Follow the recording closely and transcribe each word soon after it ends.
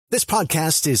This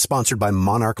podcast is sponsored by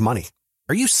Monarch Money.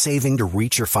 Are you saving to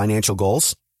reach your financial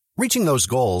goals? Reaching those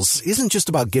goals isn't just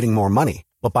about getting more money,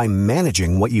 but by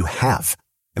managing what you have.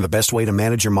 And the best way to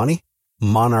manage your money?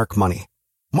 Monarch Money.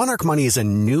 Monarch Money is a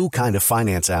new kind of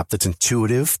finance app that's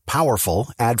intuitive, powerful,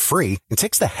 ad-free, and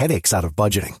takes the headaches out of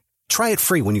budgeting. Try it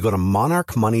free when you go to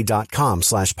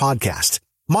monarchmoney.com/podcast.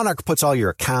 Monarch puts all your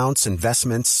accounts,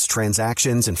 investments,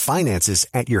 transactions, and finances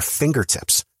at your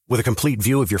fingertips. With a complete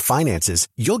view of your finances,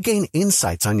 you'll gain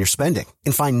insights on your spending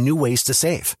and find new ways to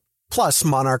save. Plus,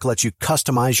 Monarch lets you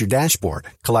customize your dashboard,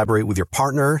 collaborate with your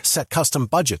partner, set custom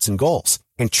budgets and goals,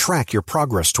 and track your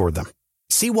progress toward them.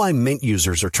 See why Mint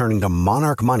users are turning to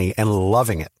Monarch Money and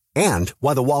loving it, and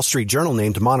why the Wall Street Journal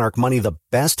named Monarch Money the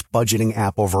best budgeting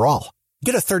app overall.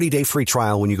 Get a 30-day free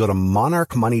trial when you go to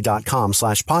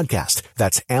monarchmoney.com/podcast.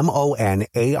 That's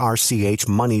MONARCH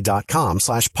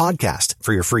money.com/podcast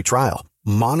for your free trial.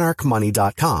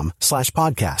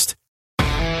 monarchmoney.com/podcast.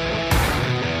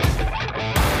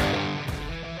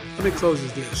 Let me close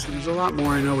with this. There's a lot more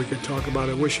I know we could talk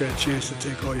about. I wish I had a chance to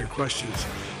take all your questions,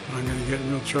 but I'm going to get in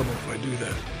real trouble if I do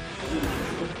that.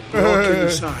 All kidding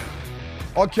aside.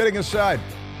 All kidding aside.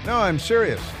 No, I'm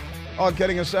serious. All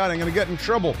kidding aside, I'm going to get in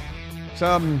trouble.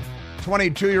 Some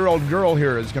 22-year-old girl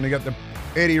here is going to get the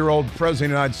 80-year-old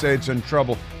president of the United States in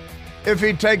trouble if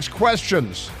he takes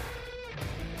questions.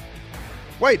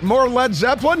 Wait, more Led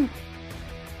Zeppelin?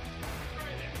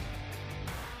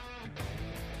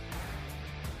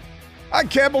 I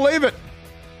can't believe it.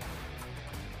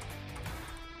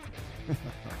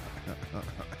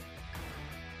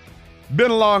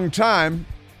 Been a long time.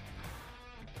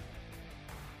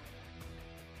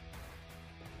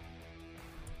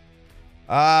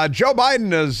 Joe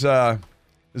Biden is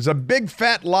a big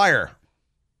fat liar.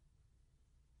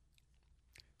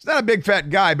 He's not a big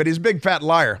fat guy, but he's a big fat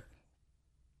liar.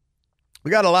 We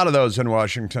got a lot of those in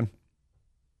Washington.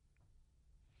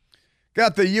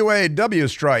 Got the UAW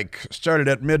strike started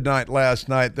at midnight last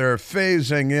night. They're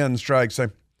phasing in strikes.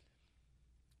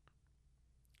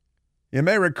 You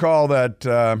may recall that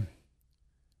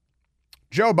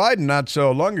Joe Biden not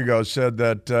so long ago said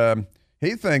that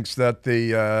he thinks that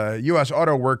the U.S.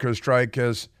 auto workers strike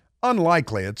is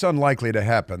unlikely. It's unlikely to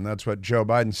happen. That's what Joe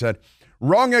Biden said.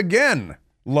 Wrong again,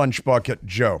 lunch bucket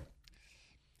Joe.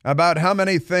 About how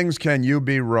many things can you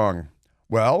be wrong?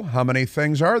 Well, how many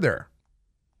things are there?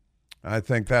 I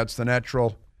think that's the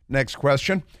natural next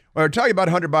question. We're talking about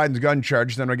Hunter Biden's gun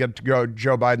charge, then we get to go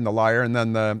Joe Biden the liar, and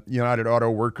then the United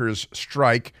Auto Workers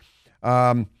strike.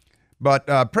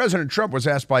 But President Trump was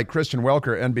asked by Kristen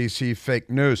Welker, NBC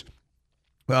Fake News.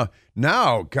 Well,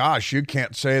 now, gosh, you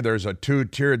can't say there's a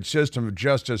two-tiered system of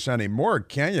justice anymore,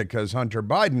 can you? Because Hunter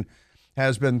Biden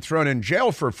has been thrown in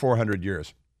jail for 400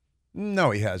 years.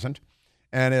 No, he hasn't.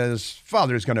 And his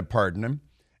father's going to pardon him.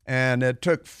 And it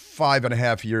took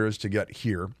 5.5 years to get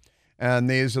here. And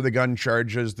these are the gun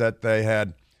charges that they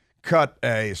had cut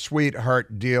a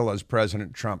sweetheart deal, as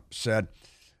President Trump said,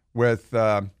 with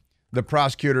the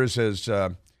prosecutors, his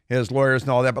lawyers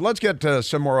and all that. But let's get to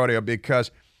some more audio because,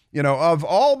 you know, of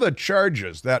all the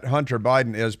charges that Hunter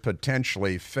Biden is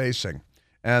potentially facing,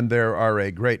 and there are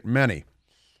a great many,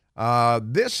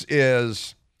 this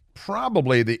is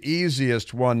probably the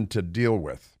easiest one to deal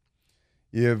with.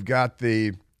 You've got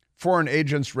the Foreign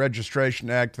Agents Registration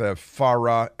Act, the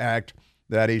FARA Act,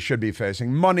 that he should be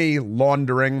facing. Money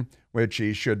laundering, which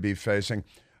he should be facing.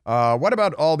 What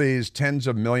about all these tens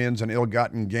of millions in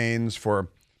ill-gotten gains for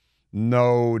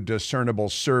no discernible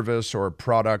service or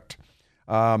product?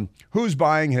 Who's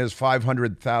buying his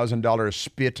 $500,000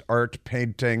 spit art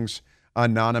paintings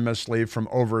anonymously from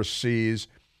overseas?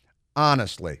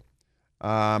 Honestly.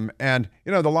 And,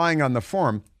 you know, the lying on the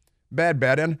form,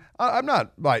 bad. And I'm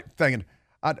not like thinking,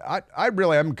 I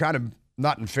really am kind of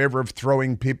not in favor of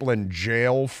throwing people in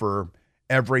jail for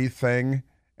everything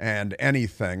and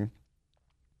anything.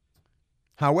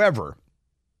 However,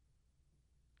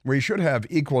 we should have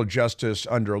equal justice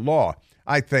under law.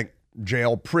 I think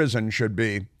jail, prison should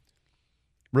be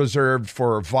reserved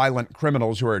for violent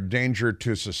criminals who are a danger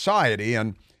to society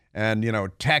and you know,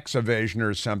 tax evasion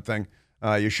or something.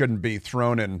 You shouldn't be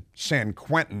thrown in San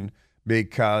Quentin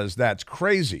because that's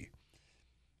crazy.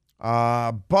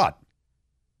 But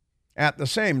at the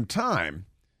same time,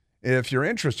 if you're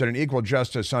interested in equal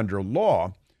justice under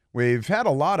law, we've had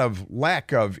a lot of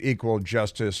lack of equal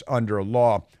justice under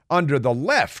law under the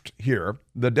left here,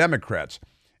 the Democrats.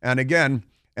 And again,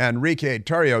 Enrique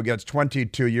Tarrio gets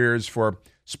 22 years for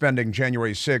spending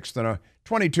January 6th and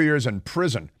 22 years in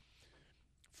prison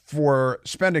for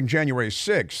spending January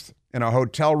 6th in a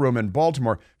hotel room in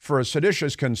Baltimore for a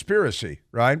seditious conspiracy,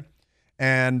 right?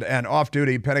 and an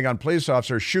off-duty Pentagon police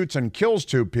officer shoots and kills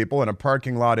 2 people in a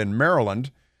parking lot in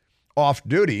Maryland,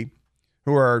 off-duty,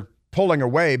 who are pulling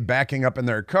away, backing up in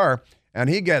their car, and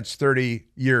he gets 30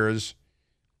 years,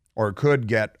 or could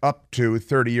get up to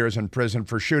 30 years in prison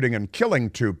for shooting and killing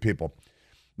 2 people.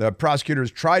 The prosecutors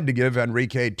tried to give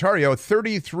Enrique Tarrio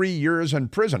 33 years in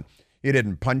prison. He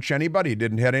didn't punch anybody. He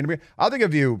didn't hit anybody. I think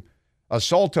if you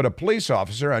assaulted a police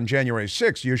officer on January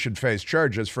 6th, you should face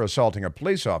charges for assaulting a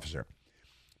police officer.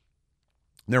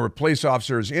 There were police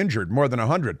officers injured, more than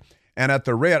 100. And at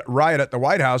the riot at the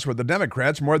White House with the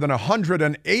Democrats, more than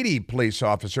 180 police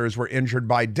officers were injured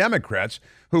by Democrats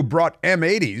who brought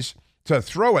M80s to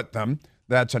throw at them.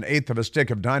 That's an eighth of a stick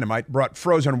of dynamite. Brought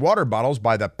frozen water bottles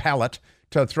by the pallet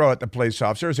to throw at the police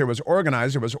officers. It was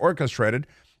organized. It was orchestrated.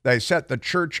 They set the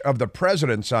Church of the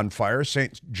Presidents on fire,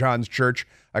 St. John's Church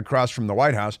across from the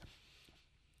White House.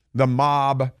 The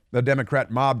mob, the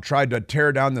Democrat mob, tried to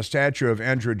tear down the statue of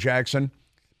Andrew Jackson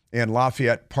in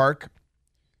Lafayette Park.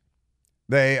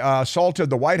 They assaulted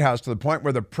the White House to the point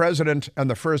where the president and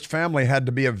the first family had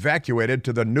to be evacuated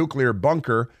to the nuclear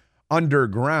bunker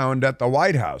underground at the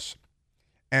White House.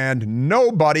 And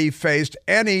nobody faced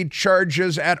any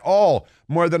charges at all.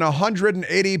 More than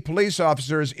 180 police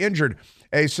officers injured.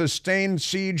 A sustained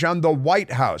siege on the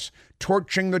White House,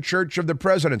 torching the Church of the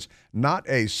Presidents. Not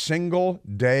a single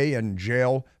day in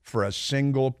jail for a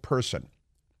single person.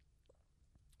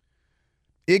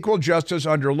 Equal justice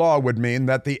under law would mean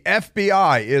that the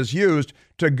FBI is used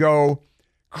to go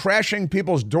crashing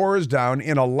people's doors down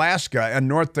in Alaska and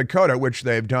North Dakota, which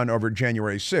they've done over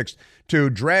January 6th, to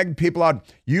drag people out.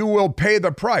 You will pay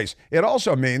the price. It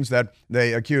also means that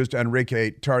they accused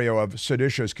Enrique Tarrio of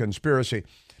seditious conspiracy.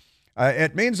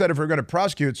 It means that if we're going to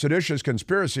prosecute seditious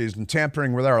conspiracies and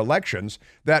tampering with our elections,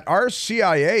 that our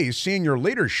CIA senior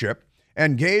leadership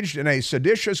engaged in a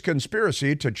seditious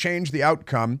conspiracy to change the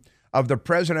outcome of the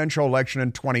presidential election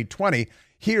in 2020.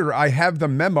 Here, I have the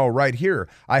memo right here.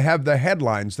 I have the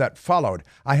headlines that followed.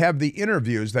 I have the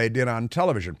interviews they did on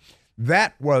television.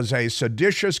 That was a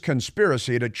seditious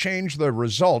conspiracy to change the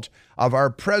result of our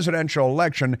presidential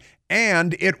election,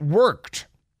 and it worked.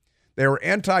 They were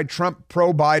anti-Trump,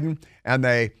 pro-Biden, and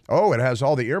it has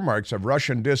all the earmarks of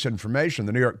Russian disinformation,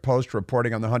 the New York Post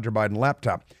reporting on the Hunter Biden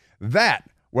laptop. That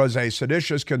was a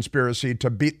seditious conspiracy to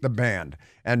beat the band.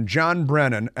 And John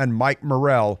Brennan and Mike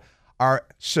Morrell are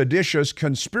seditious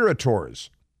conspirators.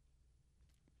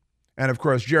 And of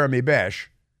course, Jeremy Bash,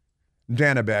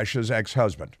 Dana Bash's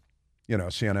ex-husband,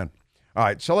 CNN. All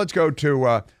right, so let's go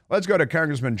to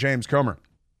Congressman James Comer,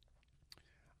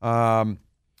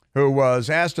 who was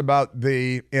asked about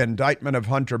the indictment of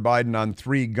Hunter Biden on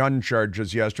 3 gun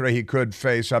charges yesterday. He could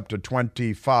face up to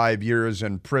 25 years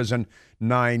in prison,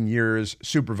 9 years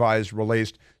supervised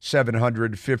released,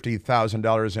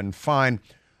 $750,000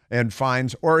 in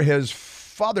fines, or his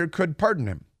father could pardon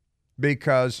him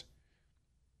because,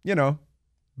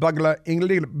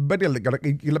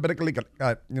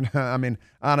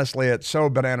 honestly, it's so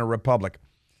banana republic.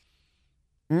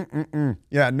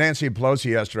 Yeah, Nancy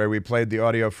Pelosi yesterday, we played the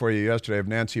audio for you yesterday of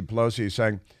Nancy Pelosi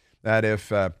saying that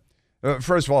if,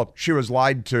 first of all, she was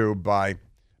lied to by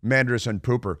Manders and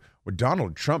Pooper. Well,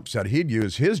 Donald Trump said he'd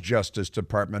use his Justice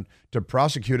Department to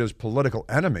prosecute his political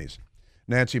enemies.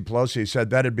 Nancy Pelosi said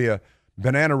that'd be a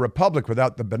banana republic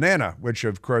without the banana, which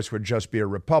of course would just be a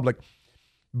republic.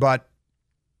 But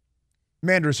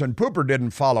Manders and Pooper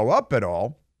didn't follow up at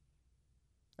all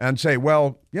and say,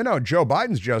 well, Joe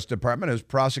Biden's Justice Department is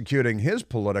prosecuting his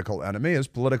political enemy, his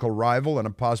political rival in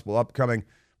a possible upcoming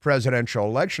presidential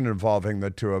election involving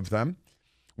the 2 of them,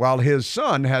 while his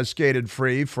son has skated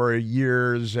free for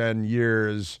years and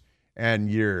years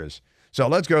and years. So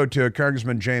let's go to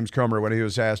Congressman James Comer when he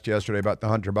was asked yesterday about the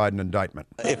Hunter Biden indictment.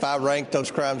 If I ranked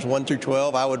those crimes 1 through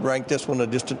 12, I would rank this one a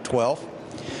distant 12.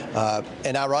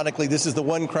 And ironically, this is the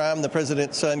one crime the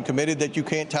president's son committed that you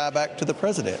can't tie back to the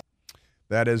president.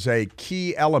 That is a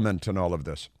key element in all of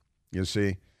this. You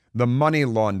see, the money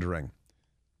laundering,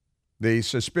 the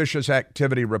suspicious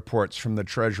activity reports from the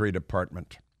Treasury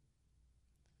Department,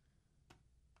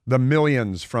 the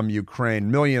millions from Ukraine,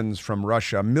 millions from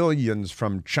Russia, millions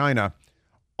from China,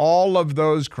 all of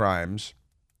those crimes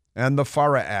and the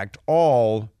FARA Act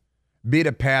all beat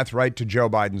a path right to Joe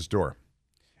Biden's door.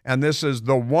 And this is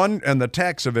the one, and the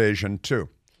tax evasion too.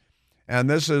 And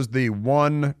this is the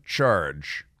one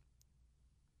charge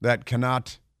that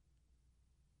cannot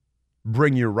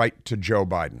bring you right to Joe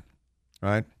Biden,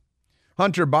 right?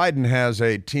 Hunter Biden has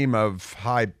a team of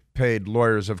high-paid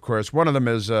lawyers, of course. One of them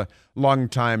is a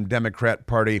longtime Democrat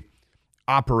Party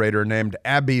operator named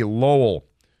Abby Lowell,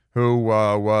 who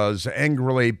was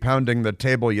angrily pounding the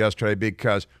table yesterday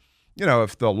because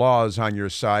if the law is on your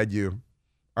side, you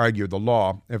argue the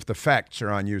law. If the facts are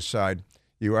on your side,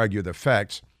 you argue the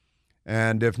facts.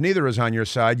 And if neither is on your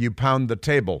side, you pound the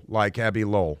table like Abby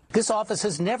Lowell. This office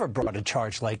has never brought a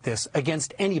charge like this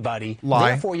against anybody.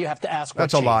 Lie. Therefore, you have to ask what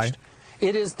That's changed. a lie.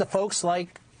 It is the folks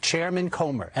like Chairman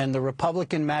Comer and the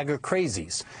Republican MAGA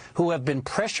crazies who have been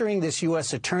pressuring this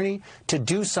U.S. attorney to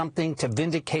do something to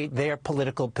vindicate their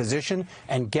political position.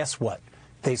 And guess what?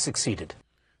 They succeeded.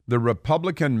 The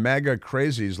Republican MAGA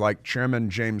crazies like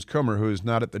Chairman James Comer, who is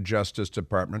not at the Justice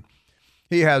Department,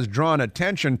 he has drawn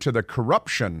attention to the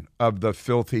corruption of the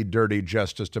filthy, dirty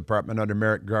Justice Department under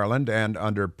Merrick Garland and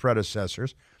under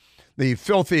predecessors. The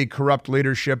filthy, corrupt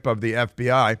leadership of the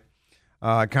FBI,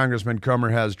 Congressman Comer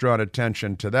has drawn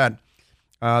attention to that.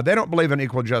 They don't believe in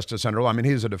equal justice under law. I mean,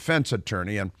 he's a defense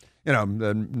attorney and,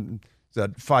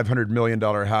 that $500 million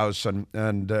house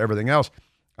and everything else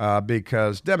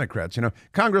because Democrats,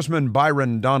 Congressman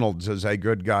Byron Donalds is a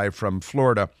good guy from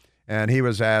Florida, and he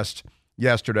was asked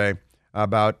yesterday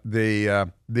about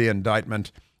the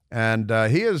indictment, and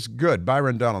he is good.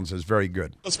 Byron Donalds is very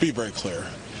good. Let's be very clear.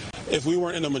 If we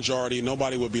weren't in the majority,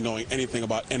 nobody would be knowing anything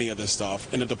about any of this stuff,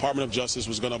 and the Department of Justice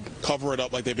was going to cover it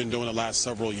up like they've been doing the last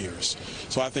several years.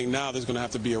 So I think now there's going to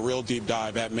have to be a real deep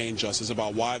dive at Main Justice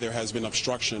about why there has been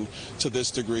obstruction to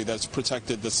this degree that's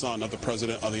protected the son of the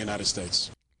President of the United States.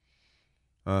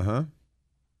 Uh-huh.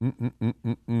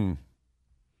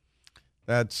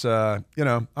 That's,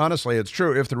 honestly, it's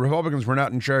true. If the Republicans were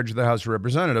not in charge of the House of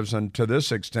Representatives, and to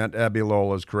this extent, Abby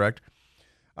Lowell is correct,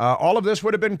 all of this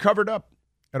would have been covered up.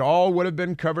 It all would have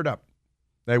been covered up.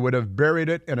 They would have buried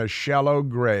it in a shallow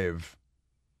grave.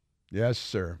 Yes,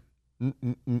 sir.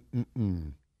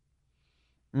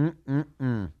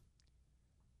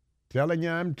 Telling you,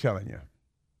 I'm telling you.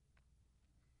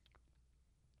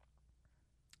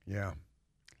 Yeah.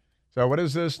 So what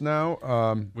is this now?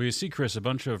 Well, you see, Chris, a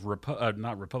bunch of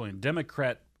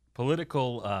Democrat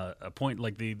political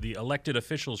the elected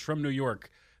officials from New York.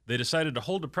 They decided to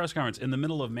hold a press conference in the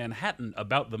middle of Manhattan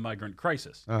about the migrant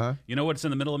crisis. Uh-huh. You know what's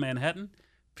in the middle of Manhattan?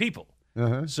 People.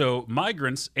 Uh-huh. So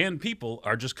migrants and people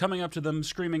are just coming up to them,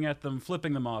 screaming at them,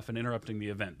 flipping them off, and interrupting the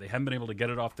event. They haven't been able to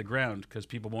get it off the ground because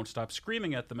people won't stop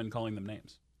screaming at them and calling them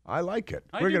names. I like it.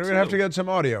 I We're do going to have to too. get some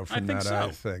audio from I think that, so.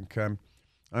 I think.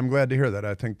 I'm glad to hear that.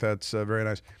 I think that's very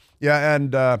nice. Yeah,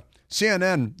 and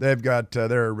CNN, they've got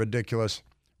their ridiculous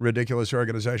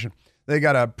organization. They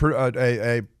got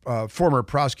a former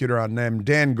prosecutor named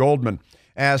Dan Goldman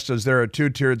asked, is there a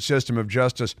two-tiered system of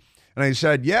justice? And he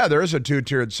said, yeah, there is a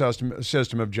two-tiered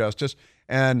system of justice,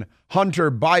 and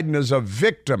Hunter Biden is a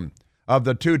victim of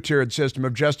the two-tiered system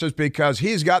of justice because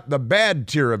he's got the bad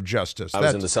tier of justice. I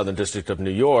was in the Southern District of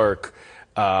New York.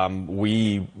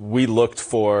 We looked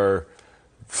for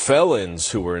felons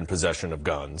who were in possession of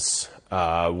guns.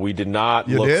 We did not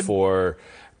look for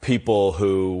people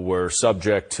who were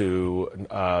subject to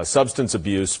substance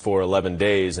abuse for 11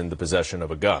 days in the possession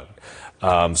of a gun.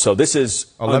 So this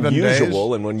is unusual.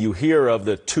 Days? And when you hear of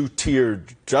the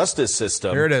two-tiered justice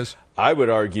system, here it is. I would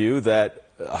argue that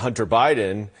Hunter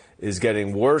Biden is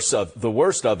getting the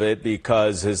worst of it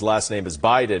because his last name is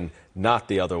Biden, not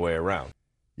the other way around.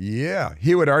 Yeah,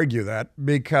 he would argue that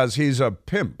because he's a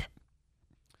pimp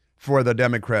for the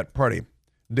Democrat Party.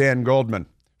 Dan Goldman,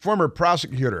 former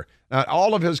prosecutor. Now,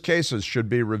 all of his cases should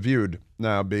be reviewed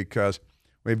now because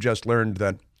we've just learned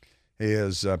that he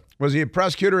is, was he a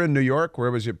prosecutor in New York?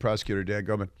 Where was he a prosecutor, Dan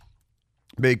Goldman?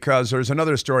 Because there's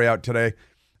another story out today,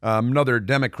 another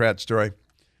Democrat story.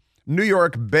 New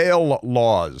York bail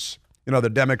laws. The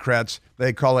Democrats,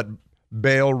 they call it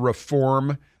bail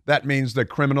reform. That means the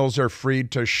criminals are free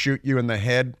to shoot you in the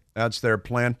head. That's their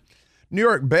plan. New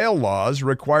York bail laws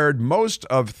required most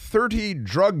of 30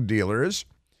 drug dealers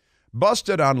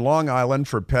busted on Long Island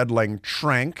for peddling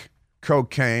tranq,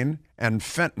 cocaine, and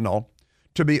fentanyl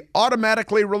to be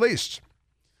automatically released.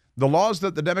 The laws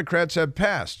that the Democrats have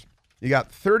passed. You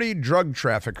got 30 drug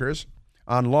traffickers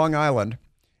on Long Island,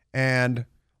 and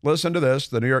listen to this,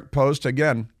 the New York Post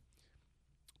again.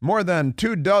 More than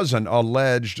 24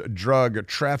 alleged drug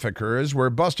traffickers were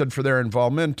busted for their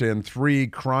involvement in 3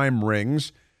 crime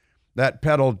rings that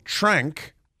peddled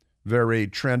tranq, very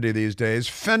trendy these days,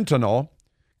 fentanyl,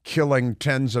 killing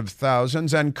tens of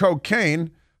thousands, and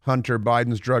cocaine, Hunter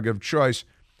Biden's drug of choice,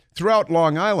 throughout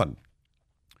Long Island.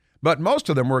 But most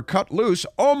of them were cut loose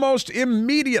almost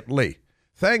immediately,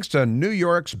 thanks to New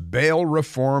York's bail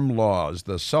reform laws,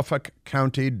 the Suffolk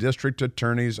County District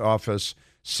Attorney's Office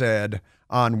said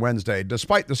on Wednesday.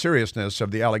 Despite the seriousness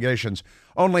of the allegations,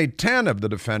 only 10 of the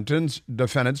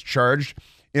defendants charged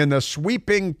in the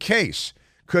sweeping case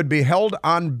could be held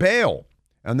on bail,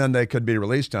 and then they could be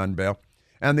released on bail.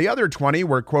 and the other 20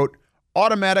 were, quote,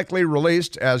 automatically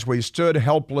released as we stood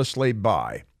helplessly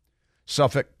by,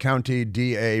 Suffolk County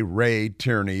DA Ray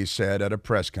Tierney said at a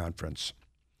press conference.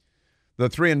 The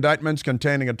 3 indictments,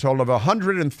 containing a total of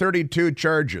 132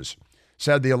 charges,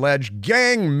 said the alleged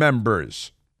gang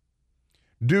members,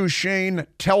 Duchesne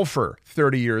Telfer,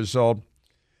 30 years old,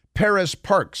 Paris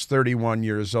Parks, 31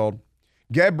 years old,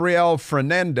 Gabrielle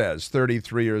Fernandez,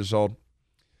 33 years old,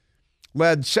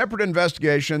 led separate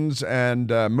investigations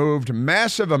and moved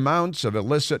massive amounts of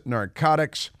illicit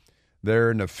narcotics.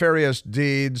 Their nefarious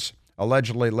deeds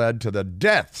allegedly led to the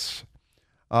deaths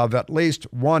of at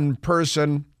least one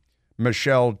person,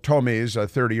 Michelle Tomies, a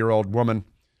 30-year-old woman,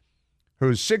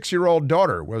 whose 6-year-old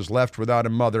daughter was left without a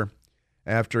mother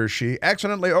after she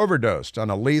accidentally overdosed on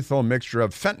a lethal mixture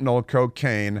of fentanyl,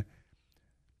 cocaine,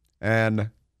 and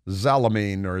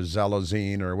xalamine or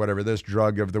xalazine or whatever this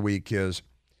drug of the week is,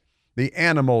 the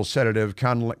animal sedative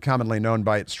commonly known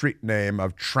by its street name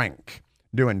of Trank,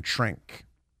 doing Trank.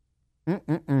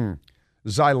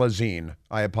 Xylazine,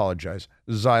 I apologize,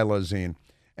 Xylazine.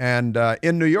 And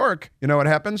in New York, you know what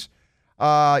happens?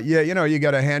 You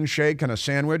get a handshake and a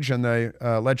sandwich, and they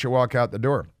let you walk out the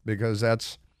door because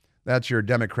that's your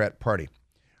Democrat Party.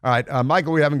 All right,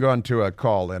 Michael, we haven't gone to a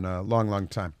call in a long, long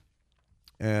time,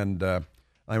 and I'm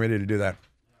ready to do that.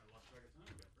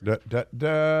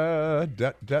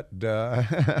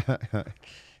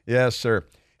 Yes, sir.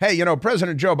 Hey,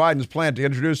 President Joe Biden's plan to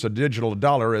introduce a digital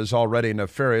dollar is already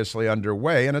nefariously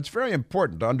underway, and it's very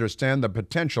important to understand the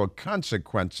potential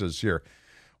consequences here.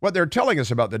 What they're telling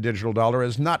us about the digital dollar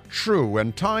is not true,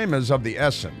 and time is of the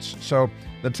essence. So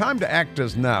the time to act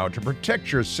is now to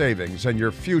protect your savings and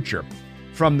your future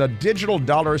from the digital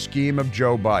dollar scheme of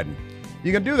Joe Biden.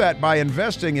 You can do that by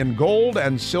investing in gold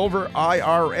and silver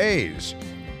IRAs.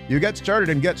 You get started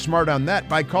and get smart on that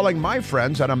by calling my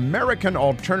friends at American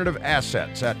Alternative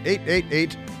Assets at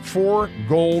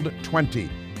 888-4GOLD20.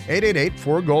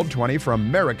 888-4GOLD20 for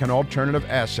American Alternative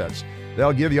Assets.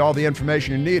 They'll give you all the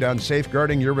information you need on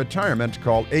safeguarding your retirement.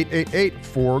 Call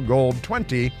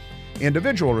 888-4GOLD20.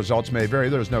 Individual results may vary.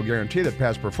 There's no guarantee that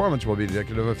past performance will be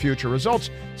indicative of future results.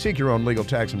 Seek your own legal,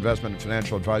 tax, investment, and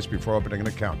financial advice before opening an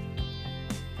account.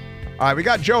 All right, we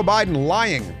got Joe Biden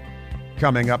lying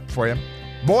coming up for you.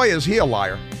 Boy, is he a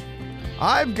liar.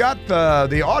 I've got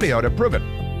the audio to prove it.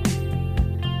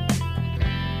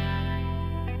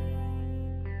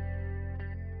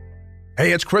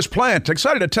 Hey, it's Chris Plant.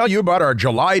 Excited to tell you about our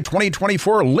July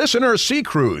 2024 Listener Sea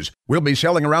Cruise. We'll be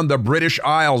sailing around the British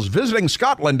Isles, visiting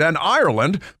Scotland and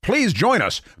Ireland. Please join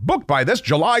us. Book by this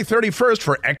July 31st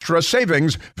for extra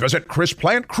savings. Visit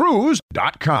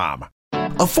ChrisPlantCruise.com.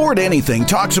 Afford Anything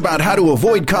talks about how to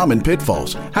avoid common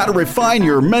pitfalls, how to refine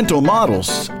your mental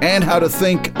models, and how to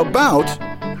think about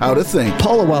how to think.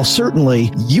 Paula, while certainly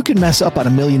you can mess up on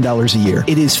 $1 million a year,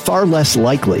 it is far less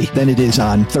likely than it is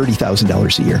on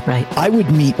 $30,000 a year. Right. I would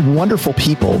meet wonderful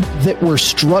people that were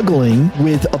struggling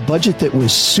with a budget that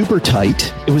was super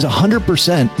tight. It was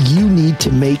 100% you need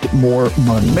to make more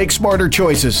money. Make smarter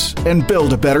choices and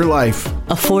build a better life.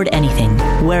 Afford Anything,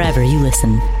 wherever you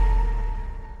listen.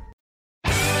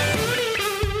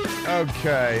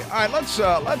 Okay. All right, let's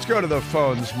go to the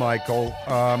phones, Michael.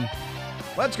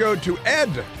 Let's go to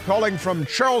Ed, calling from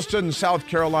Charleston, South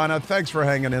Carolina. Thanks for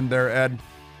hanging in there, Ed.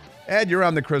 Ed, you're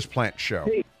on the Chris Plant Show.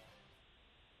 Hey.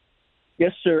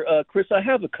 Yes, sir. Chris, I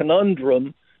have a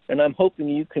conundrum, and I'm hoping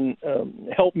you can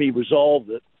help me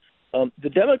resolve it. The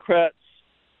Democrats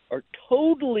are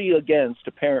totally against,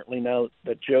 apparently now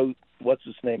that Joe,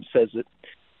 what's-his-name, says it,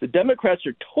 the Democrats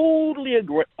are totally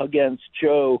against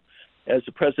Joe as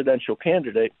a presidential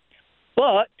candidate,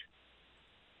 but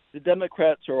the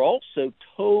Democrats are also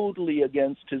totally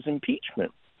against his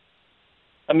impeachment.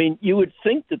 I mean, you would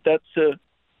think that that's a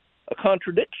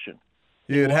contradiction.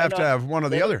 You'd have to have one or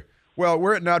the other. Well,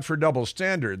 were it not for double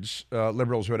standards,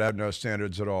 liberals would have no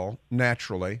standards at all,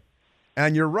 naturally.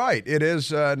 And you're right. It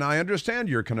is, and I understand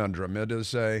your conundrum.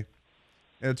 It's a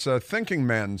thinking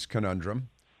man's conundrum.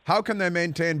 How can they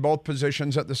maintain both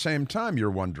positions at the same time,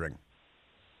 you're wondering?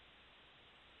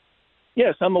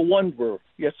 Yes, I'm a wonderer.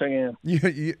 Yes, I am.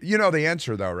 You know the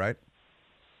answer, though, right?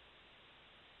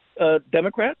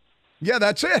 Democrats? Yeah,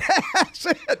 that's it. That's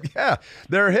it. Yeah,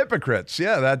 they're hypocrites.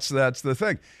 Yeah, that's the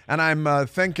thing. And I'm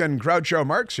thinking Groucho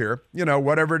Marx here.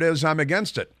 Whatever it is, I'm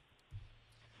against it.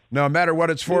 No matter what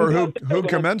it's for, who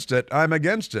commenced it, I'm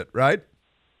against it, right?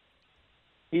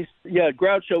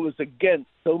 Groucho was against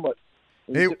so much.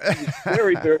 He's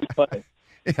very, very funny.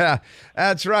 Yeah,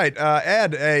 that's right.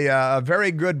 Ed, a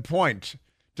very good point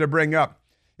to bring up.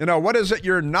 What is it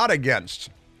you're not against?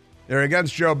 You're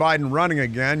against Joe Biden running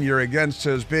again. You're against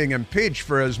his being impeached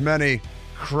for his many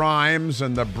crimes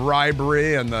and the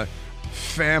bribery and the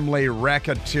family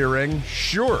racketeering?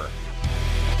 Sure.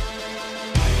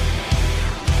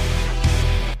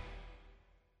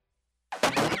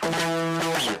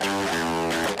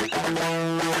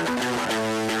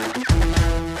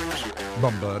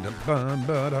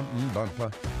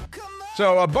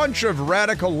 So a bunch of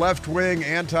radical left-wing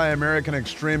anti-American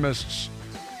extremists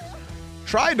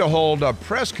tried to hold a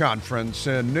press conference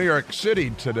in New York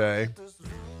City today.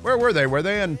 Where were they? Were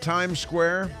they in Times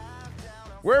Square?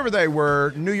 Wherever they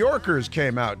were, New Yorkers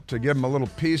came out to give them a little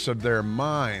piece of their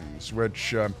minds,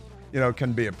 which,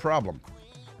 can be a problem.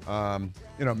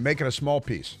 Make it a small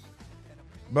piece.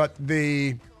 But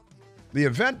the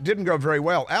event didn't go very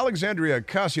well. Alexandria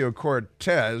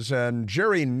Ocasio-Cortez and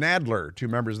Jerry Nadler, two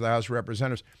members of the House of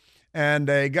Representatives, and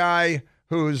a guy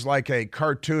who's like a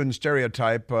cartoon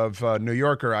stereotype of New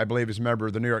Yorker, I believe is a member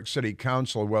of the New York City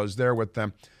Council, was there with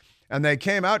them. And they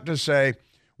came out to say,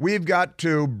 we've got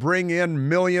to bring in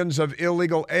millions of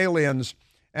illegal aliens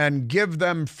and give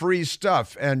them free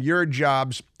stuff and your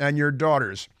jobs and your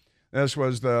daughters. This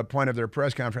was the point of their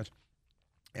press conference.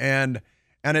 And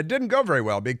it didn't go very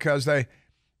well because they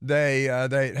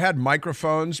had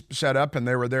microphones set up and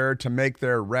they were there to make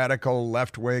their radical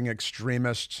left-wing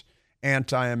extremists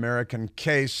anti-American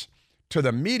case to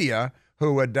the media,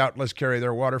 who would doubtless carry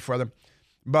their water for them.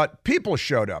 But people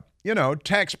showed up,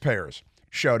 taxpayers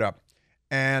showed up.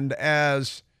 And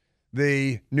as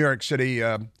the New York City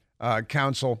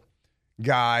Council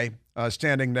guy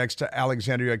standing next to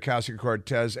Alexandria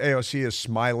Ocasio-Cortez, AOC is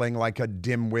smiling like a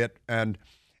dimwit and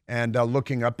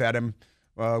looking up at him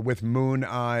with moon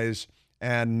eyes,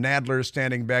 and Nadler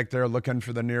standing back there looking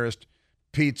for the nearest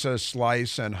pizza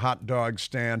slice and hot dog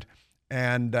stand,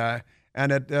 and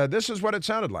this is what it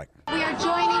sounded like. We are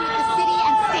joining with the city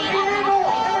and state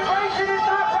administration.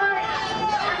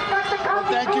 Well,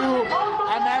 thank you.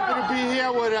 I'm happy to be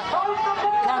here with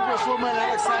Congresswoman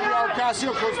Alexandria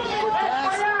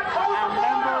Ocasio-Cortez and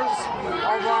members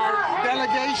of our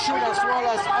delegation, as well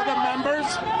as other members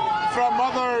from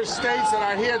other states that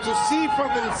are here to see for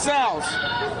themselves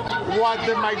what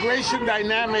the migration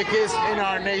dynamic is in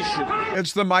our nation.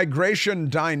 It's the migration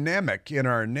dynamic in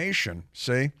our nation,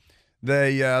 see?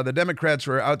 The Democrats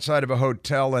were outside of a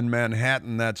hotel in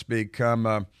Manhattan that's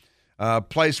become a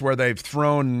place where they've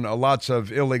thrown lots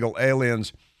of illegal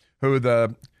aliens who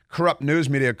the corrupt news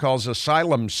media calls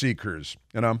asylum seekers.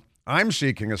 I'm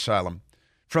seeking asylum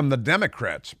from the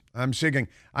Democrats. I'm going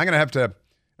to have to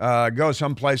go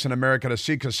someplace in America to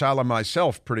seek asylum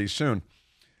myself pretty soon.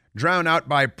 Drowned out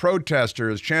by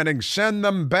protesters chanting, "Send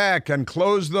them back and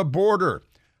close the border,"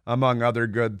 among other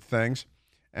good things.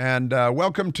 And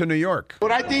welcome to New York.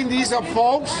 But I think these are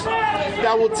folks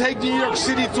that will take New York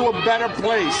City to a better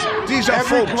place. These are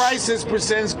Every folks. crisis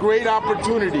presents great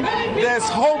opportunity. There's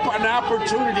hope and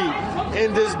opportunity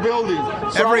in this building.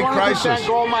 So Every I want crisis. to thank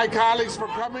all my colleagues for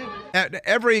coming.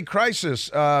 Every crisis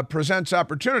presents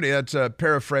opportunity. That's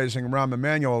paraphrasing Rahm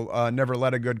Emanuel, never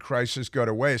let a good crisis go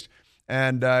to waste.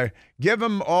 And give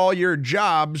them all your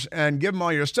jobs and give them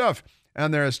all your stuff.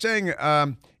 And they're staying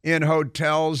in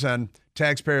hotels and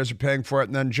taxpayers are paying for it,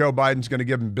 and then Joe Biden's going to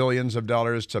give them billions of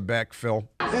dollars to backfill.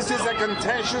 This is a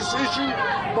contentious issue,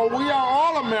 but we are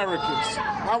all Americans,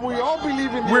 and we all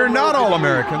believe in the We're not all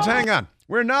American Americans. Hang on.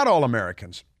 We're not all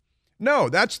Americans. No,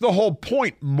 that's the whole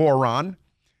point, moron.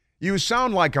 You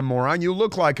sound like a moron. You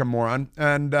look like a moron.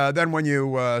 And then when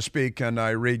you speak and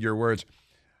I read your words,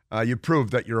 you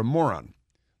prove that you're a moron.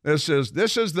 This is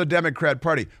the Democrat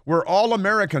Party. We're all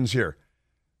Americans here.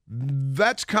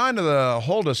 That's kind of the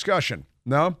whole discussion.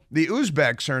 No, the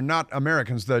Uzbeks are not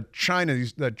Americans. The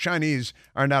Chinese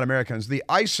are not Americans. The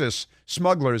ISIS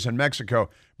smugglers in Mexico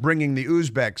bringing the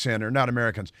Uzbeks in are not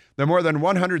Americans. There are more than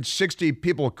 160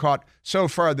 people caught so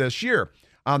far this year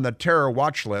on the terror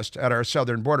watch list at our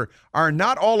southern border are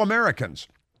not all Americans.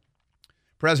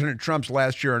 President Trump's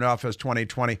last year in office,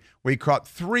 2020, we caught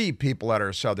 3 people at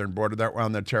our southern border that were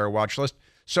on the terror watch list.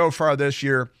 So far this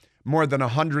year, more than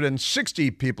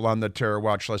 160 people on the terror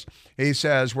watch list. He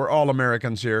says we're all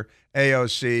Americans here.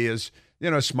 AOC is,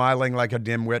 smiling like a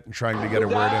dimwit and trying to get a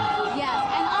word in. Yes,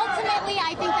 and ultimately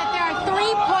I think that there are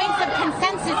 3 points of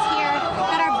consensus here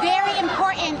that are very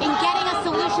important in getting a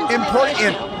solution to this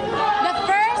issue. The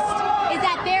first is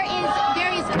that there is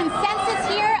consensus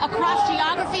here across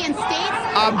geography and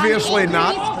states Obviously on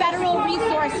not. increased federal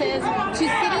resources to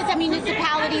cities and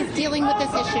municipalities dealing with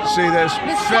this issue. See this?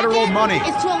 The Federal second money.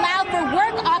 is to allow for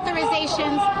work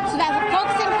authorizations so that the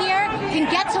folks in here can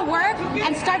get to work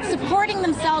and start supporting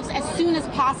themselves as soon as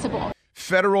possible.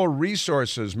 Federal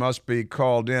resources must be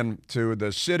called in to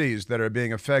the cities that are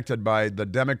being affected by the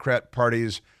Democrat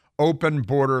Party's open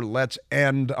border, let's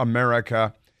end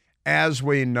America as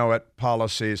we know it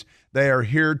policies. They are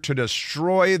here to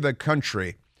destroy the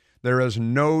country. There is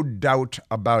no doubt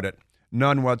about it,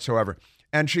 none whatsoever.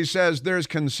 And she says there's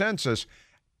consensus,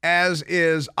 as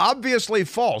is obviously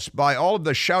false by all of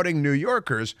the shouting New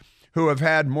Yorkers who have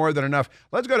had more than enough.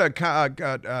 Let's go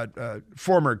to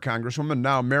former Congresswoman,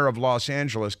 now Mayor of Los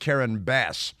Angeles, Karen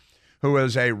Bass, who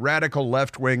is a radical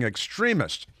left-wing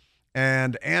extremist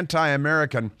and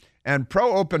anti-American and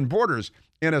pro-open borders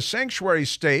in a sanctuary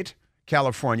state,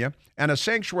 California, and a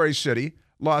sanctuary city,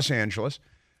 Los Angeles,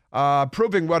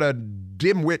 proving what a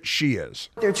dimwit she is.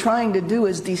 What they're trying to do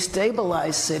is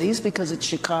destabilize cities because it's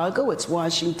Chicago, it's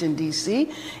Washington,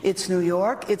 D.C., it's New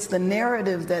York. It's the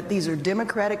narrative that these are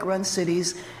Democratic-run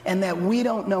cities and that we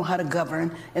don't know how to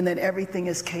govern and that everything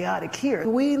is chaotic here.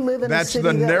 We live in a city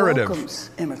that welcomes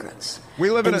immigrants.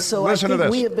 We live in so I think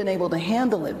we have been able to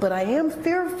handle it, but I am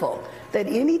fearful that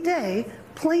any day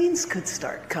planes could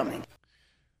start coming.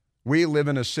 We live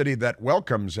in a city that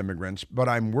welcomes immigrants, but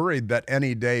I'm worried that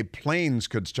any day planes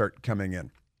could start coming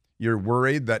in. You're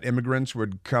worried that immigrants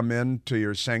would come into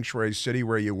your sanctuary city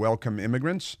where you welcome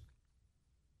immigrants?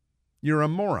 You're a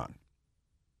moron.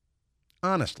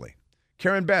 Honestly.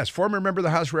 Karen Bass, former member of the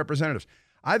House of Representatives.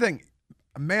 I think,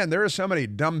 man, there are so many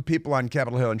dumb people on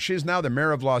Capitol Hill, and she's now the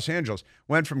mayor of Los Angeles,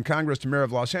 went from Congress to mayor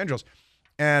of Los Angeles,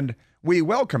 and we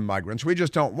welcome migrants. We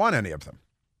just don't want any of them.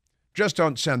 Just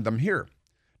don't send them here.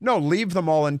 No, leave them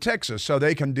all in Texas so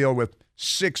they can deal with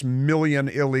 6 million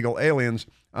illegal aliens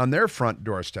on their front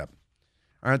doorstep.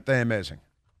 Aren't they amazing?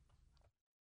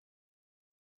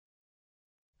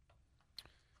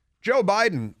 Joe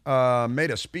Biden made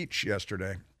a speech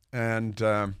yesterday, and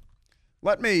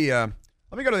let me go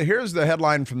to here's the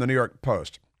headline from the New York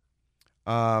Post.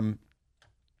 Honestly,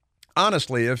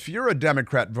 if you're a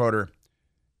Democrat voter,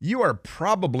 you are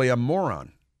probably a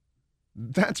moron.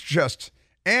 That's just,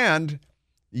 and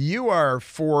you are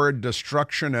for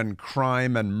destruction and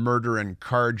crime and murder and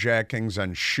carjackings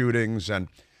and shootings and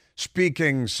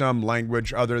speaking some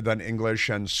language other than English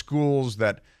and schools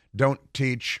that don't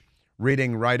teach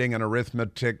reading, writing, and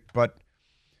arithmetic, but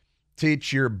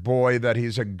teach your boy that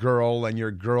he's a girl and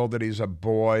your girl that he's a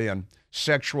boy, and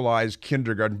sexualize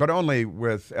kindergarten, but only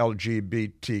with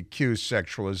LGBTQ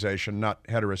sexualization, not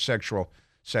heterosexual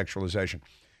sexualization.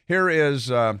 Here is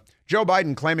Joe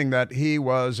Biden claiming that he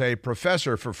was a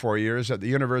professor for 4 years at the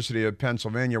University of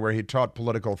Pennsylvania where he taught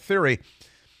political theory.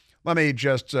 Let me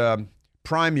just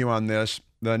prime you on this.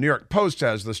 The New York Post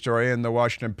has the story and the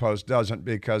Washington Post doesn't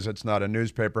because it's not a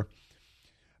newspaper.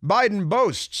 Biden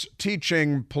boasts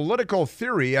teaching political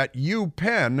theory at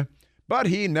UPenn, but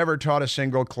he never taught a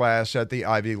single class at the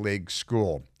Ivy League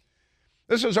school.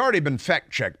 This has already been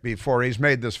fact-checked before. He's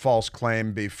made this false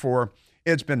claim before.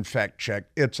 It's been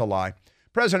fact-checked. It's a lie.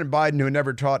 President Biden, who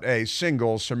never taught a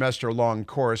single semester-long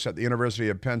course at the University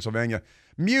of Pennsylvania,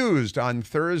 mused on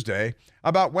Thursday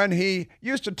about when he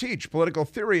used to teach political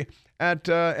theory at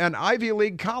an Ivy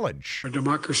League college. Our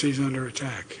democracy is under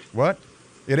attack. What?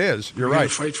 It is. You're right.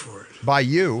 Right. Fight for it. By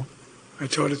you. I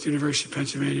taught at the University of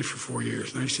Pennsylvania for 4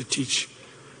 years, and I used to teach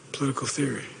political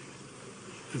theory.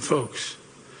 And folks,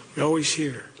 we always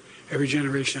hear every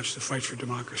generation has to fight for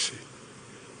democracy.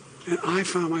 And I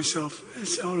found myself,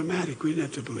 it's automatic. We didn't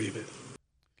have to believe it.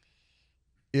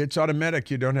 It's automatic.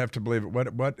 You don't have to believe it.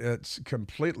 What? It's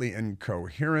completely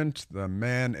incoherent. The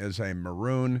man is a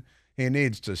maroon. He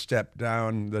needs to step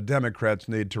down. The Democrats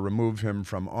need to remove him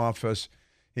from office.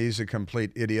 He's a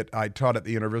complete idiot. I taught at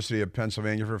the University of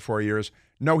Pennsylvania for 4 years.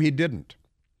 No, he didn't.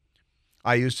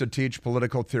 I used to teach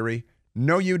political theory.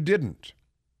 No, you didn't.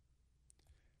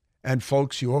 And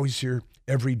folks, you always hear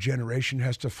every generation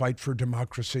has to fight for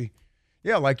democracy.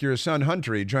 Yeah, like your son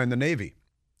Hunter, he joined the Navy.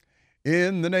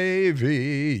 In the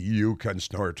Navy, you can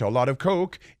snort a lot of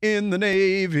coke. In the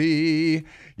Navy,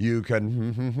 you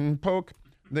can poke.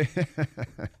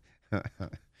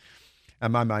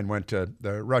 And my mind went to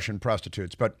the Russian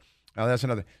prostitutes, but that's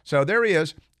another. So there he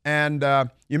is. And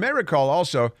you may recall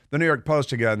also the New York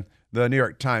Post again. The New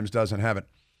York Times doesn't have it.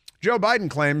 Joe Biden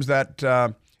claims that,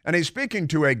 and he's speaking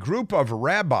to a group of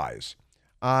rabbis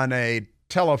on a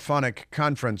telephonic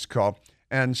conference call,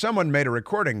 and someone made a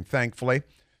recording, thankfully,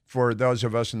 for those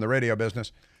of us in the radio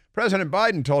business. President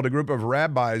Biden told a group of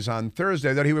rabbis on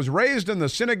Thursday that he was raised in the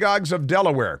synagogues of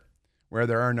Delaware, where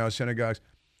there are no synagogues.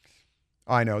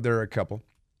 I know, there are a couple.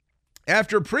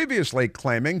 After previously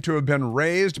claiming to have been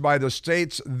raised by the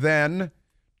state's then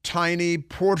tiny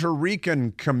Puerto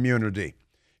Rican community.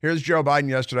 Here's Joe Biden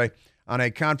yesterday on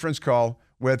a conference call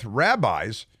with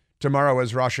rabbis. Tomorrow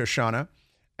is Rosh Hashanah.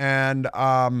 And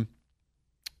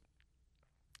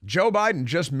Joe Biden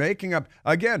just making up.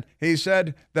 Again, he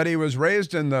said that he was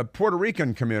raised in the Puerto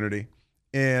Rican community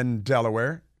in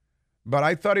Delaware, but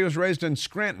I thought he was raised in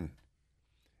Scranton.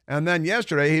 And then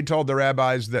yesterday he told the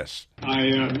rabbis this.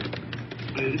 I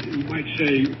might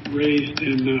say raised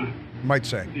in the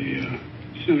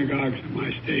synagogues of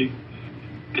my state.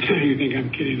 You think I'm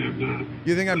kidding? I'm not.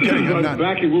 You think I'm kidding? I'm not.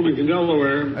 Back in Wilmington,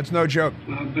 Delaware. That's no joke.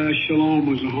 Beth Shalom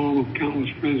was the home of countless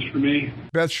friends for me.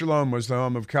 Beth Shalom was the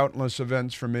home of countless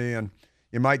events for me, and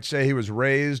you might say he was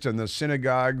raised in the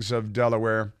synagogues of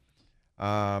Delaware.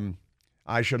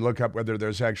 I should look up whether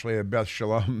there's actually a Beth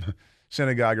Shalom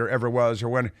synagogue or ever was, or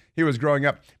when he was growing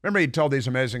up. Remember, he told these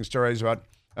amazing stories about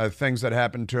things that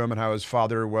happened to him and how his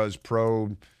father was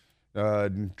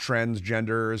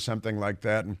transgender or something like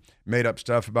that, and made up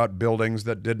stuff about buildings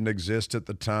that didn't exist at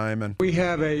the time. And we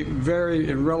have a very,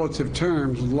 in relative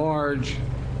terms, large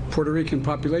Puerto Rican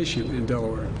population in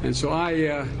Delaware, and so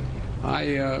I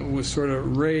was sort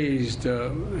of raised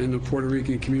in the Puerto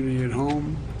Rican community at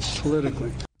home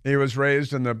politically. He was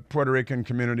raised in the Puerto Rican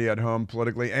community at home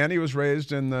politically, and he was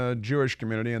raised in the Jewish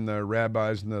community, in the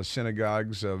rabbis and the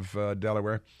synagogues of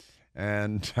Delaware.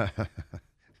 And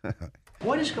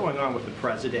what is going on with the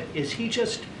president? Is he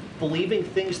just believing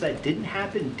things that didn't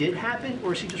happen did happen,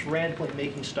 or is he just randomly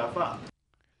making stuff up?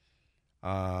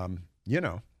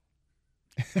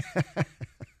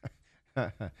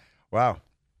 Wow.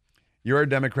 Your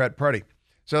Democrat Party.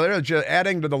 So they're just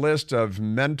adding to the list of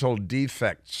mental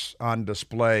defects on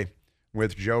display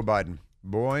with Joe Biden.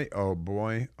 Boy, oh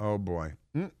boy, oh boy.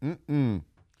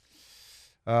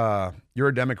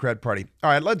 Your Democrat Party.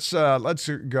 All right, let's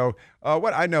go.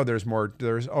 What I know, there's more.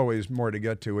 There's always more to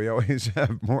get to. We always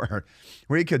have more.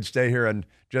 We could stay here and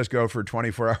just go for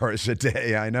 24 hours a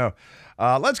day. I know.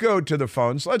 Let's go to the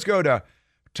phones. Let's go to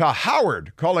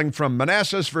Howard calling from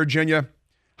Manassas, Virginia.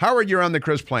 Howard, you're on the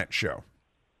Chris Plante Show.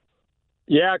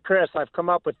 Yeah, Chris, I've come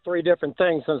up with 3 different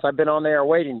things since I've been on there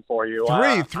waiting for you.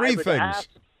 Three things.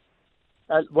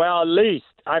 Well, at least.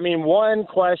 I mean, one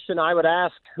question I would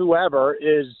ask whoever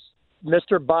is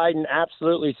Mr. Biden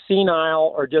absolutely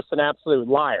senile or just an absolute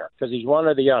liar? Because he's one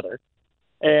or the other.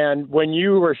 And when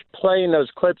you were playing those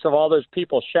clips of all those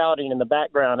people shouting in the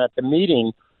background at the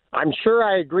meeting, I'm sure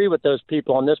I agree with those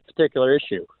people on this particular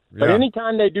issue. But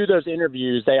anytime they do those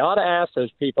interviews, they ought to ask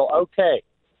those people, okay,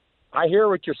 I hear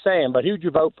what you're saying, but who'd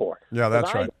you vote for? Yeah,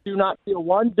 that's right. I do not feel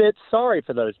one bit sorry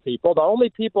for those people. The only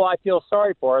people I feel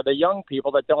sorry for are the young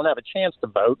people that don't have a chance to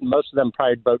vote, and most of them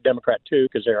probably vote Democrat too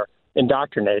because they're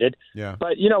indoctrinated. Yeah.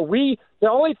 But, the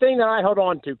only thing that I hold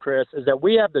on to, Chris, is that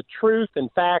we have the truth and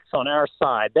facts on our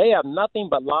side. They have nothing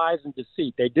but lies and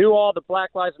deceit. They do all the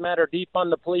Black Lives Matter, defund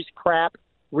the police crap,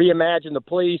 reimagine the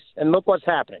police, and look what's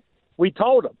happening. We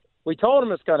told them. We told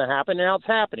them it's going to happen, now it's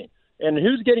happening. And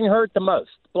who's getting hurt the most?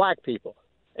 Black people.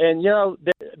 And,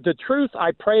 the truth,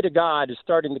 I pray to God, is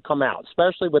starting to come out,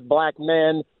 especially with black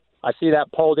men. I see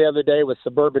that poll the other day with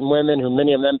suburban women, who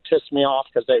many of them pissed me off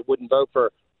because they wouldn't vote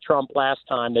for Trump last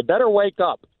time. They better wake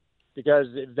up, because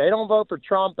if they don't vote for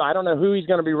Trump, I don't know who he's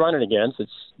going to be running against. It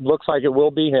looks like it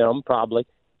will be him, probably,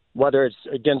 whether it's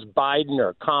against Biden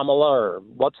or Kamala or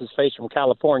what's-his-face from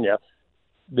California.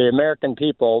 The American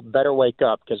people better wake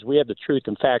up, because we have the truth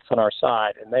and facts on our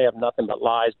side, and they have nothing but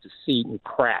lies, deceit, and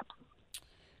crap.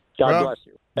 God bless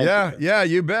you. Thank you.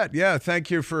 You bet. Yeah, thank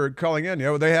you for calling in.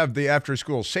 They have the After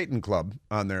School Satan Club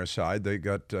on their side.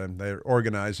 They're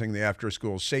organizing the After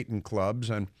School Satan Clubs,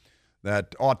 and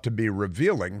that ought to be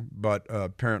revealing, but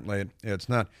apparently it's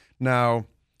not. Now,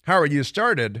 Howard, you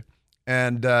started,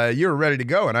 and you were ready to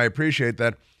go, and I appreciate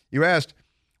that. You asked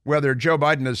whether Joe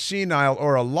Biden is senile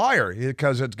or a liar,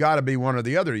 because it's got to be one or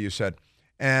the other, you said.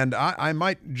 And I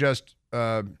might just,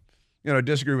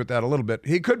 disagree with that a little bit.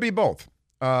 He could be both.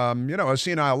 A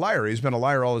senile liar. He's been a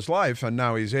liar all his life, and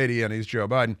now he's 80 and he's Joe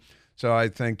Biden. So I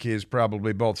think he's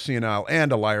probably both senile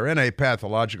and a liar, and a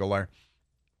pathological liar.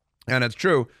 And it's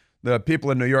true, the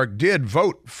people in New York did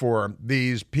vote for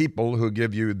these people who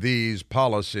give you these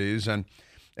policies, and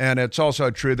it's also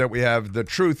true that we have the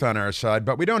truth on our side,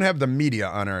 but we don't have the media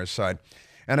on our side.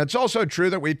 And it's also true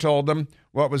that we told them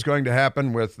what was going to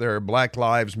happen with their Black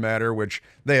Lives Matter, which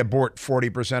they abort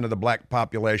 40% of the black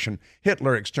population.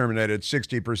 Hitler exterminated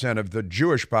 60% of the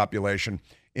Jewish population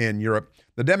in Europe.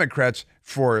 The Democrats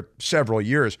for several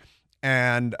years.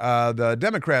 And the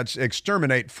Democrats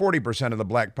exterminate 40% of the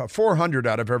black, 400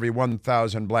 out of every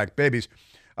 1,000 black babies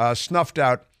snuffed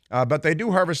out. But they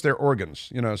do harvest their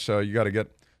organs, so you got to get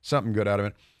something good out of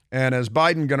it. And is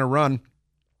Biden going to run,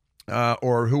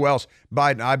 or who else?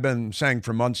 Biden, I've been saying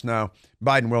for months now,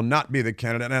 Biden will not be the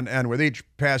candidate. And with each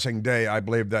passing day, I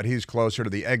believe that he's closer to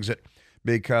the exit.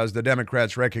 because the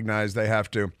Democrats recognize they have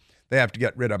to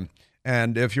get rid of him.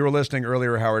 And if you were listening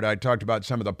earlier, Howard, I talked about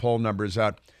some of the poll numbers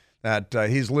out that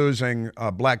he's losing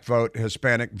black vote,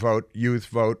 Hispanic vote, youth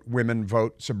vote, women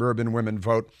vote, suburban women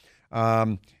vote,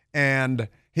 and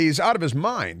he's out of his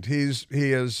mind. He's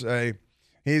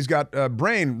got a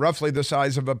brain roughly the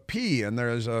size of a pea, and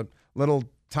there's a little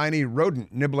tiny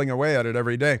rodent nibbling away at it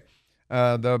every day.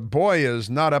 The boy is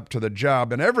not up to the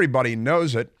job, and everybody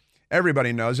knows it.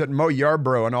 Everybody knows it. Mo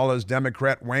Yarborough and all his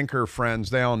Democrat wanker friends,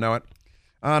 they all know it.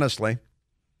 Honestly.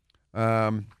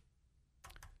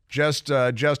 Just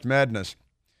madness.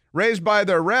 Raised by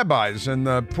the rabbis and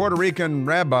the Puerto Rican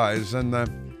rabbis and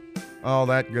all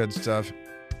that good stuff.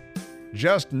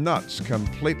 Just nuts,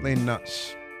 completely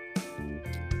nuts.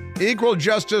 Equal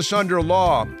justice under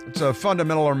law. It's a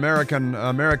fundamental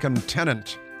American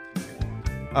tenet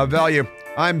of value.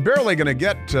 I'm barely going to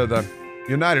get to the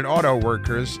United Auto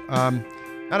Workers. And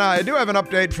I do have an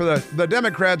update for the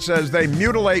Democrats as they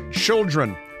mutilate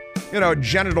children.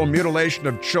 Genital mutilation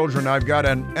of children. I've got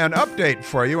an update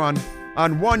for you on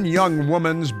one young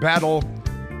woman's battle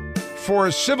for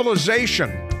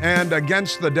civilization and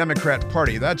against the Democrat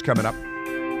Party. That's coming up.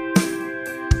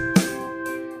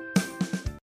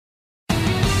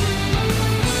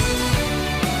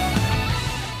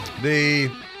 The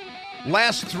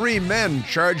last 3 men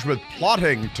charged with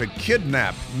plotting to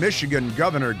kidnap Michigan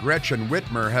Governor Gretchen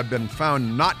Whitmer have been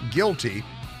found not guilty.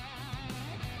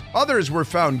 Others were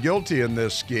found guilty in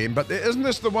this scheme, but isn't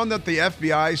this the one that the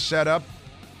FBI set up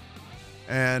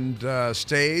and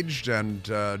staged and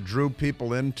drew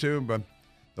people into? But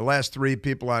the last 3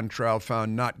 people on trial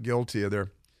found not guilty of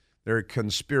their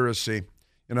conspiracy.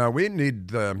 We need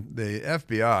the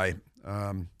FBI.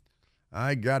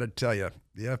 I got to tell you,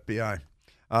 the FBI.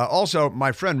 Also,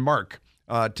 my friend Mark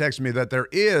texted me that there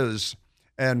is,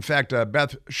 in fact, a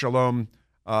Beth Shalom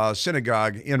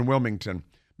synagogue in Wilmington,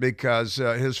 because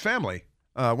his family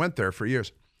went there for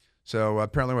years. So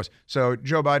apparently it was. So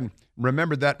Joe Biden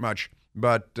remembered that much,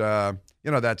 but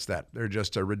that's that. They're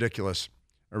just a ridiculous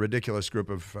group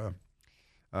of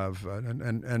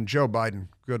Joe Biden.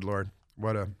 Good Lord,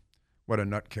 what a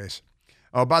nutcase.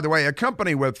 Oh, by the way, a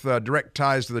company with direct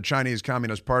ties to the Chinese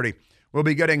Communist Party will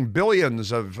be getting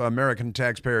billions of American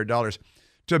taxpayer dollars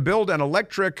to build an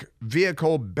electric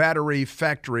vehicle battery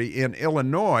factory in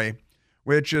Illinois,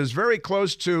 which is very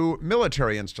close to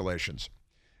military installations.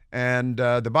 And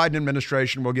the Biden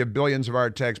administration will give billions of our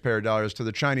taxpayer dollars to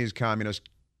the Chinese Communist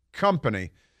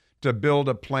company to build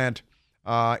a plant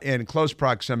in close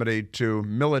proximity to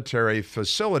military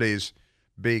facilities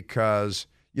because,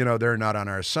 they're not on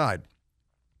our side.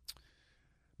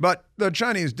 But the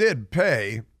Chinese did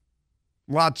pay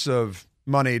lots of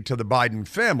money to the Biden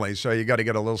family, so you got to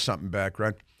get a little something back,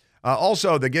 right?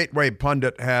 Also, the Gateway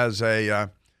Pundit has a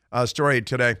story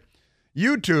today.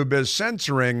 YouTube is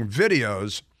censoring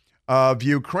videos of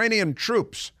Ukrainian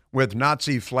troops with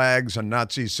Nazi flags and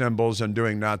Nazi symbols and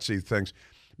doing Nazi things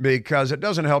because it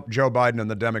doesn't help Joe Biden and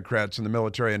the Democrats and the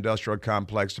military-industrial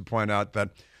complex to point out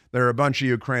that there are a bunch of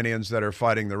Ukrainians that are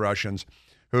fighting the Russians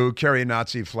who carry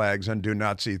Nazi flags and do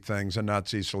Nazi things and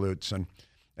Nazi salutes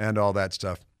and all that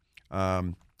stuff.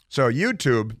 So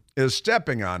YouTube is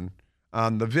stepping on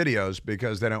the videos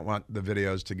because they don't want the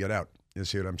videos to get out. You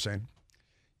see what I'm saying?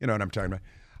 You know what I'm talking about.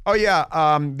 Oh, yeah,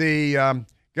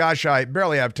 gosh, I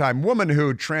barely have time. Woman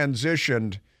who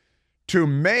transitioned to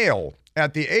male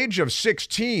at the age of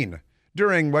 16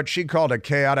 during what she called a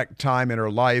chaotic time in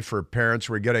her life. Her parents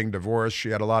were getting divorced. She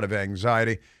had a lot of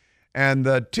anxiety. And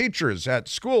the teachers at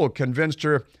school convinced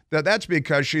her that that's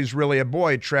because she's really a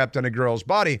boy trapped in a girl's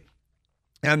body.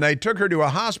 And they took her to a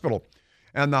hospital.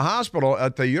 And the hospital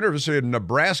at the University of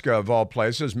Nebraska, of all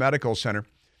places, medical center,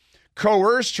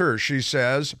 coerced her, she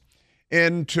says,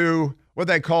 into what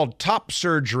they called top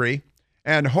surgery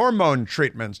and hormone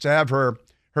treatments to have her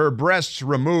breasts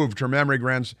removed, her mammary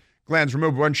glands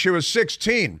removed when she was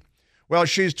 16. Well,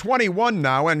 she's 21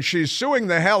 now, and she's suing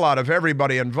the hell out of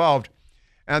everybody involved.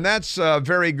 And that's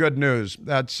very good news.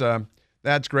 That's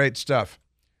great stuff,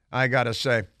 I got to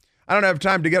say. I don't have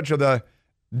time to get to the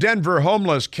Denver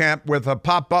homeless camp with a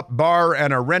pop-up bar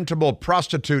and a rentable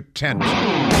prostitute tent.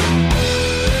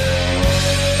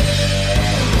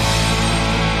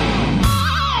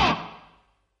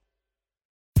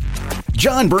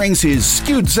 John brings his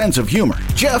skewed sense of humor.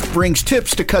 Jeff brings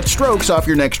tips to cut strokes off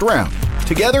your next round.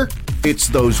 Together, It's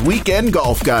those weekend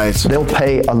golf guys. They'll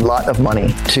pay a lot of money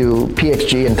to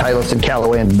PXG and Titleist and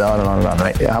Callaway and on and on and on,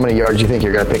 right? How many yards do you think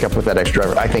you're going to pick up with that extra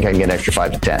driver? I think I can get an extra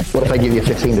 5 to 10. What if I give you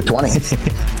 15 to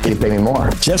 20? You pay me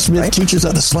more. Jeff Smith teaches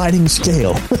on the sliding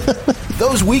scale.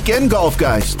 Those Weekend Golf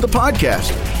Guys, the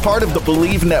podcast, part of the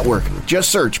Believe Network. Just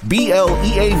search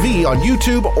BLEAV on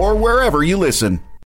YouTube or wherever you listen.